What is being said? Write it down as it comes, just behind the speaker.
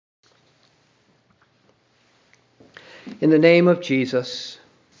In the name of Jesus.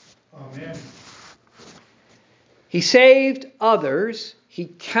 Amen. He saved others. He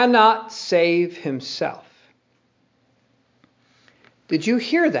cannot save himself. Did you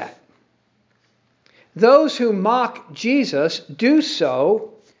hear that? Those who mock Jesus do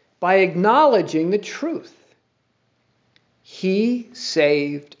so by acknowledging the truth. He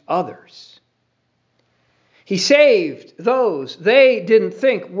saved others. He saved those they didn't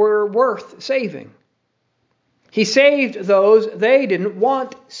think were worth saving. He saved those they didn't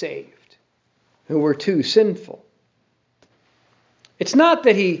want saved, who were too sinful. It's not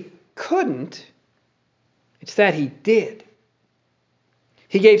that he couldn't, it's that he did.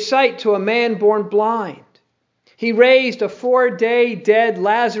 He gave sight to a man born blind. He raised a 4-day dead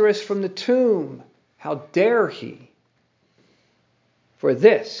Lazarus from the tomb. How dare he? For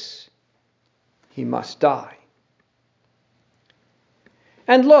this, he must die.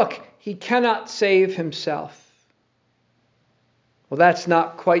 And look, he cannot save himself. Well, that's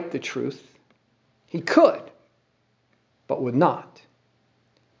not quite the truth. He could, but would not.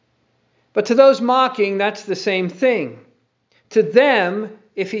 But to those mocking, that's the same thing. To them,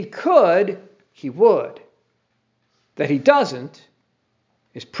 if he could, he would. That he doesn't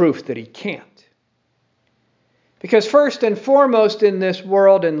is proof that he can't. Because first and foremost in this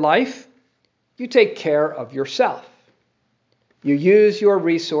world and life, you take care of yourself. You use your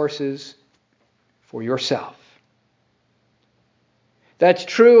resources for yourself. That's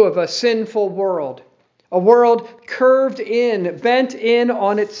true of a sinful world, a world curved in, bent in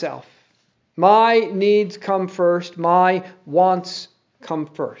on itself. My needs come first, my wants come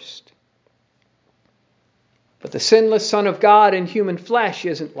first. But the sinless Son of God in human flesh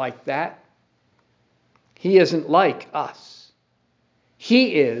isn't like that. He isn't like us.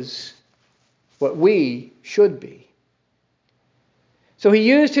 He is what we should be. So he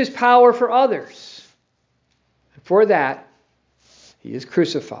used his power for others. And for that, he is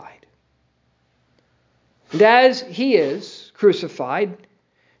crucified. And as he is crucified,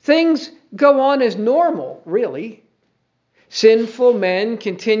 things go on as normal, really. Sinful men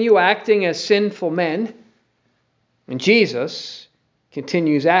continue acting as sinful men, and Jesus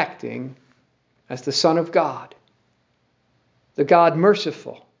continues acting as the Son of God, the God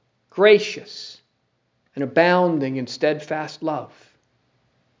merciful, gracious, and abounding in steadfast love.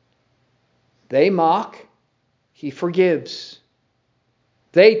 They mock, he forgives.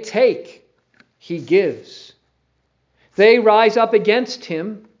 They take, he gives. They rise up against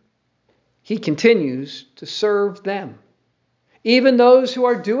him, he continues to serve them, even those who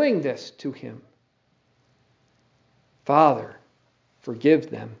are doing this to him. Father, forgive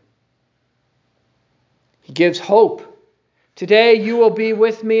them. He gives hope. Today you will be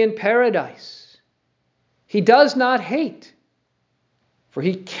with me in paradise. He does not hate, for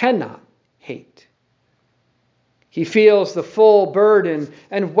he cannot hate. He feels the full burden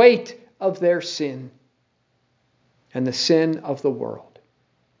and weight of their sin and the sin of the world.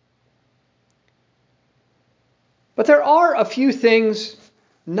 But there are a few things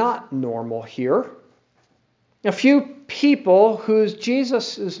not normal here. A few people whose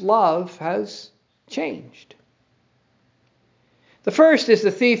Jesus' love has changed. The first is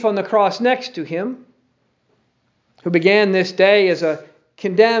the thief on the cross next to him, who began this day as a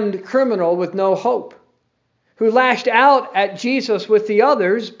condemned criminal with no hope, who lashed out at Jesus with the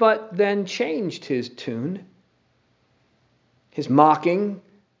others, but then changed his tune. His mocking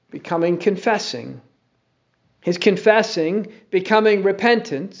becoming confessing. His confessing becoming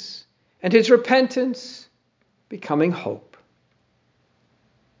repentance. And his repentance becoming hope.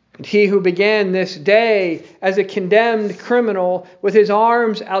 And he who began this day as a condemned criminal with his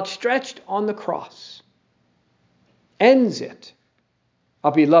arms outstretched on the cross ends it,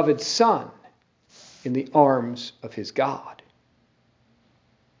 a beloved Son, in the arms of his God.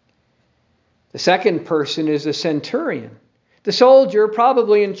 The second person is the centurion, the soldier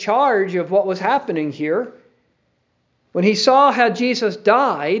probably in charge of what was happening here. When he saw how Jesus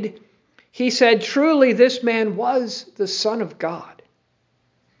died, he said, "Truly this man was the Son of God."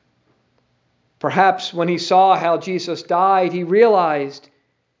 Perhaps when he saw how Jesus died, he realized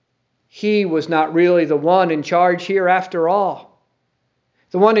he was not really the one in charge here after all.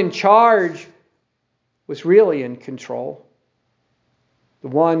 The one in charge was really in control. The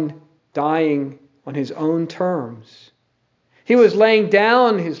one dying on his own terms. He was laying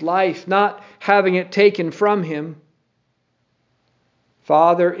down his life, not having it taken from him.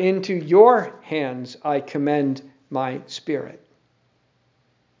 Father, into your hands I commend my spirit.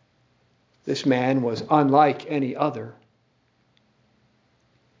 This man was unlike any other.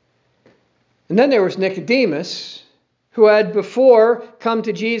 And then there was Nicodemus, who had before come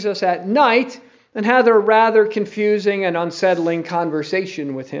to Jesus at night and had a rather confusing and unsettling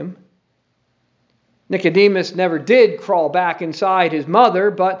conversation with him. Nicodemus never did crawl back inside his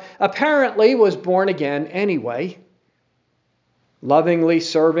mother, but apparently was born again anyway, lovingly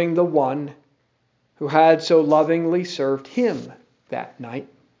serving the one who had so lovingly served him that night.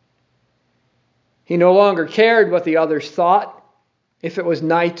 He no longer cared what the others thought, if it was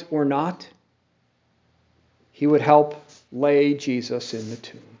night or not. He would help lay Jesus in the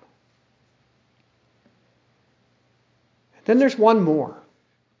tomb. Then there's one more.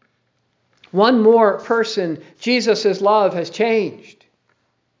 One more person Jesus' love has changed.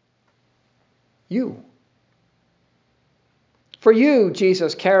 You. For you,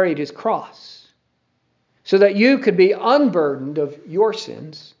 Jesus carried his cross so that you could be unburdened of your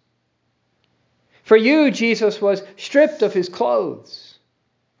sins. For you, Jesus was stripped of his clothes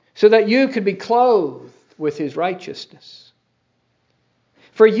so that you could be clothed with his righteousness.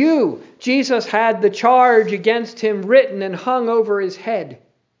 For you, Jesus had the charge against him written and hung over his head,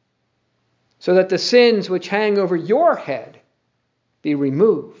 so that the sins which hang over your head be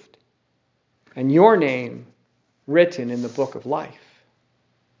removed, and your name written in the book of life.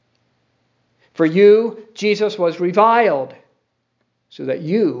 For you, Jesus was reviled, so that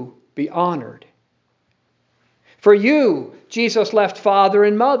you be honored. For you, Jesus left father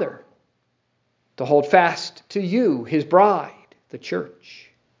and mother to hold fast to you, his bride, the church.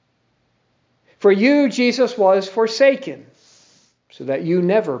 For you, Jesus was forsaken, so that you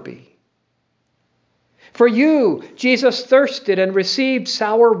never be. For you, Jesus thirsted and received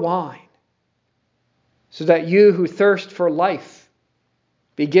sour wine, so that you who thirst for life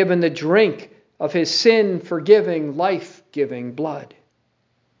be given the drink of his sin-forgiving, life-giving blood.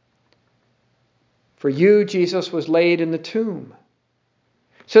 For you, Jesus was laid in the tomb,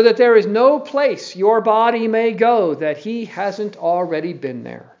 so that there is no place your body may go that he hasn't already been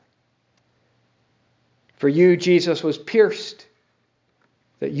there. For you, Jesus was pierced,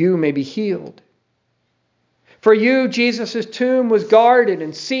 that you may be healed. For you, Jesus' tomb was guarded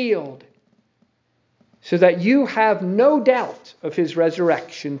and sealed, so that you have no doubt of his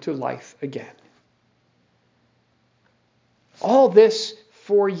resurrection to life again. All this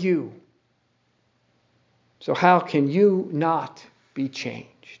for you. So how can you not be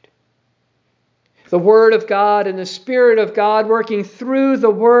changed? The Word of God and the Spirit of God working through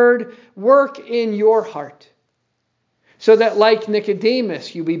the Word work in your heart, so that like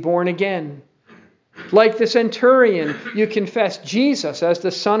Nicodemus, you be born again. Like the centurion, you confess Jesus as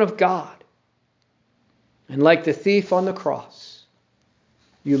the Son of God. And like the thief on the cross,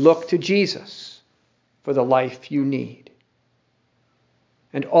 you look to Jesus for the life you need.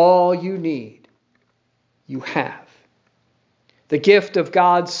 And all you need, you have. The gift of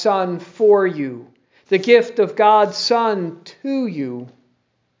God's Son for you. The gift of God's Son to you.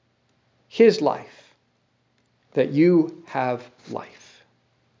 His life, that you have life.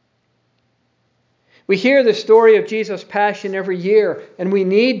 We hear the story of Jesus' passion every year, and we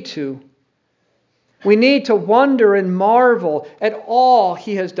need to. We need to wonder and marvel at all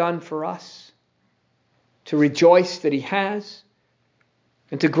he has done for us, to rejoice that he has,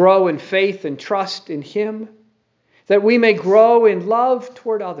 and to grow in faith and trust in him, that we may grow in love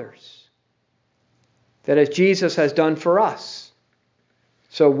toward others, that as Jesus has done for us,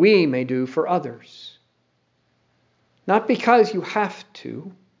 so we may do for others. Not because you have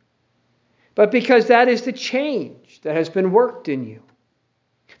to, but because that is the change that has been worked in you.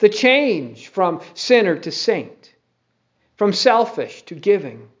 The change from sinner to saint, from selfish to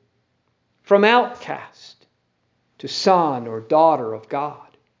giving, from outcast to son or daughter of God.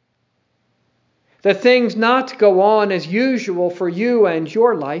 That things not go on as usual for you and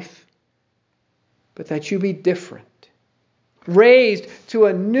your life, but that you be different, raised to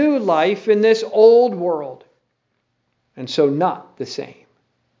a new life in this old world, and so not the same.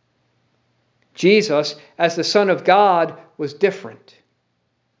 Jesus, as the Son of God, was different.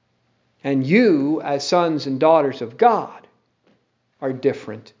 And you, as sons and daughters of God, are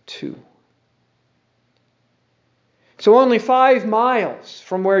different too. So only 5 miles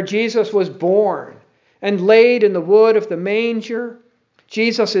from where Jesus was born and laid in the wood of the manger,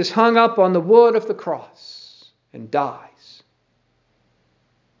 Jesus is hung up on the wood of the cross and dies.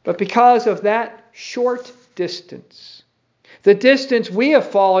 But because of that short distance, the distance we have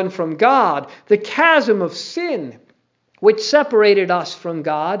fallen from God, the chasm of sin which separated us from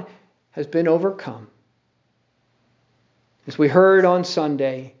God, has been overcome. As we heard on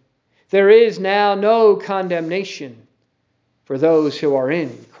Sunday, there is now no condemnation for those who are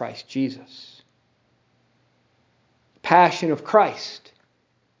in Christ Jesus. The passion of Christ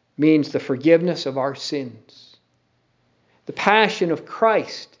means the forgiveness of our sins. The passion of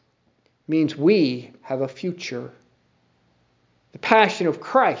Christ means we have a future. The passion of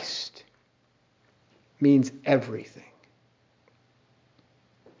Christ means everything.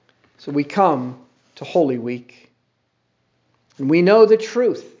 So we come to Holy Week, and we know the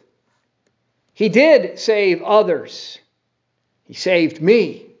truth. He did save others. He saved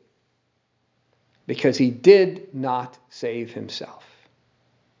me because he did not save himself.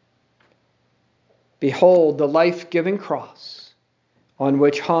 Behold the life-giving cross on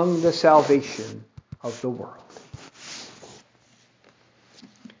which hung the salvation of the world.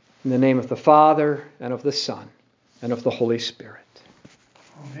 In the name of the Father, and of the Son, and of the Holy Spirit.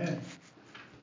 Amen.